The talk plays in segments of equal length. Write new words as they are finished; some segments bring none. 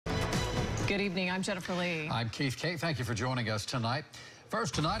Good evening. I'm Jennifer Lee. I'm Keith Kate. Thank you for joining us tonight.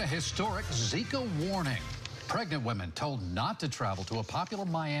 First tonight, a historic Zika warning. Pregnant women told not to travel to a popular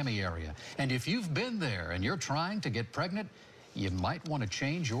Miami area. And if you've been there and you're trying to get pregnant, you might want to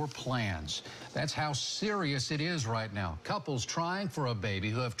change your plans. That's how serious it is right now. Couples trying for a baby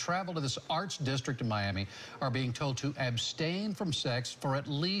who have traveled to this arts district in Miami are being told to abstain from sex for at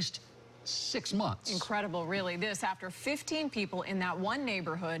least 6 months. Incredible, really. This after 15 people in that one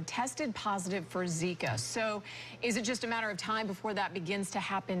neighborhood tested positive for Zika. So is it just a matter of time before that begins to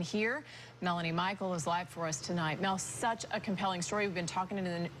happen here? Melanie Michael is live for us tonight. Mel, such a compelling story. We've been talking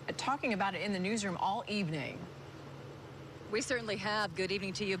about it in the newsroom all evening. We certainly have. Good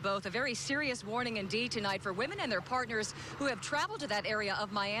evening to you both. A very serious warning indeed tonight for women and their partners who have traveled to that area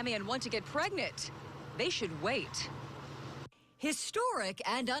of Miami and want to get pregnant. They should wait. Historic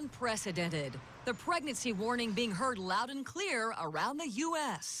and unprecedented. The pregnancy warning being heard loud and clear around the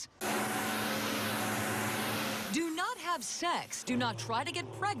U.S. Do not have sex. Do not try to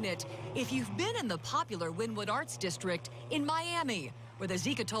get pregnant if you've been in the popular Wynwood Arts District in Miami, where the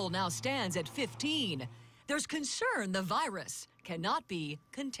Zika toll now stands at 15. There's concern the virus cannot be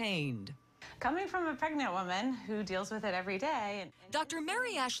contained. Coming from a pregnant woman who deals with it every day. Dr.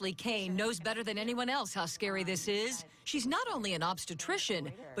 Mary Ashley Kane knows better than anyone else how scary this is. She's not only an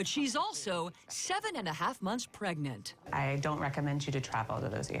obstetrician, but she's also 7.5 months pregnant. I don't recommend you to travel to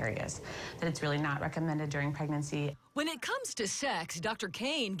those areas, that it's really not recommended during pregnancy. When it comes to sex, Dr.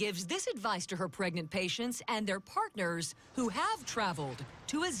 Kane gives this advice to her pregnant patients and their partners who have traveled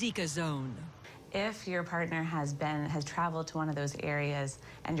to a Zika zone. If your partner has traveled to one of those areas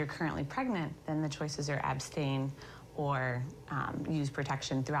and you're currently pregnant, then the choices are abstain or use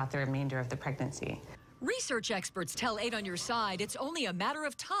protection throughout the remainder of the pregnancy. Research experts tell 8 on Your Side it's only a matter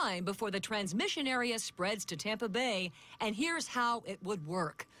of time before the transmission area spreads to Tampa Bay, and here's how it would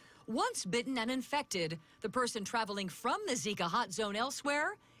work. Once bitten and infected, the person traveling from the Zika hot zone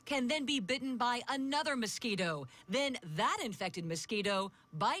elsewhere can then be bitten by another mosquito. Then that infected mosquito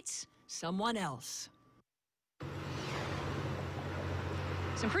bites someone else.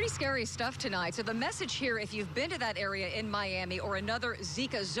 Some pretty scary stuff tonight. So the message here, if you've been to that area in Miami or another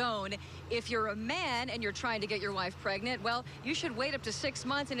Zika zone, if you're a man and you're trying to get your wife pregnant, well, you should wait up to 6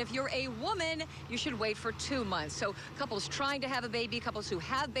 months. And if you're a woman, you should wait for 2 months. So couples trying to have a baby, couples who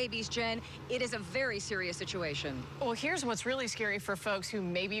have babies, Jen, it is a very serious situation. Well, here's what's really scary for folks who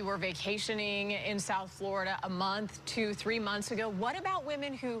maybe were vacationing in South Florida a month, 2, 3 months ago. What about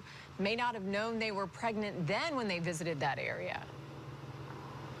women who may not have known they were pregnant then when they visited that area?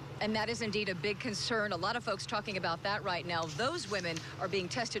 And that is indeed a big concern. A lot of folks talking about that right now. Those women are being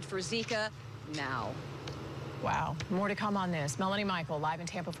tested for Zika now. Wow. More to come on this. Melanie Michael, live in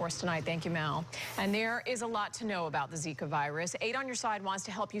Tampa for us tonight. Thank you, Mel. And there is a lot to know about the Zika virus. 8 on Your Side wants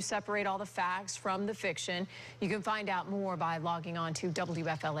to help you separate all the facts from the fiction. You can find out more by logging on to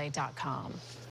WFLA.com.